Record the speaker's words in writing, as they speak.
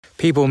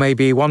People may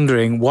be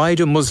wondering, why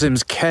do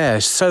Muslims care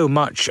so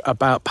much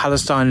about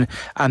Palestine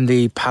and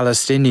the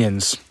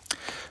Palestinians?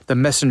 The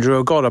Messenger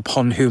of God,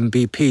 upon whom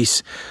be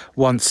peace,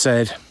 once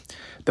said,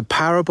 "The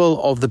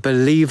parable of the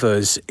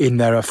believers in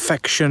their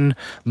affection,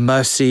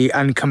 mercy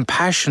and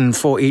compassion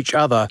for each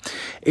other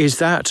is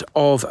that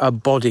of a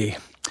body.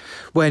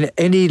 When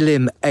any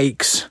limb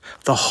aches,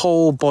 the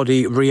whole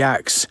body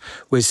reacts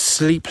with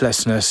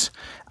sleeplessness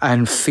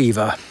and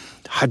fever."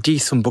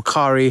 Hadith from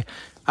Bukhari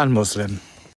and Muslim.